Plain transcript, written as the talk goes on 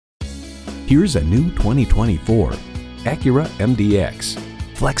Here's a new 2024 Acura MDX.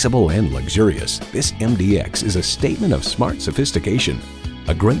 Flexible and luxurious, this MDX is a statement of smart sophistication.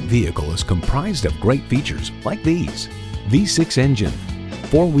 A great vehicle is comprised of great features like these: V6 engine,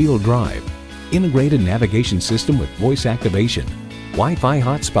 4-wheel drive, integrated navigation system with voice activation, Wi-Fi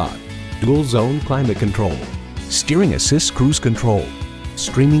hotspot, dual zone climate control, steering assist cruise control,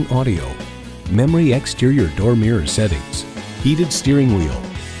 streaming audio, memory exterior door mirror settings, heated steering wheel,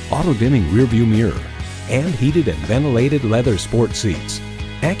 auto-dimming rearview mirror, and heated and ventilated leather sport seats.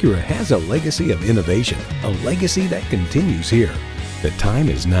 Acura has a legacy of innovation, a legacy that continues here. The time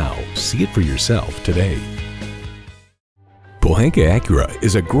is now. See it for yourself today. Pohanka Acura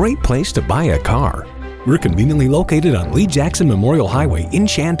is a great place to buy a car. We're conveniently located on Lee Jackson Memorial Highway in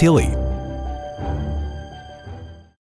Chantilly.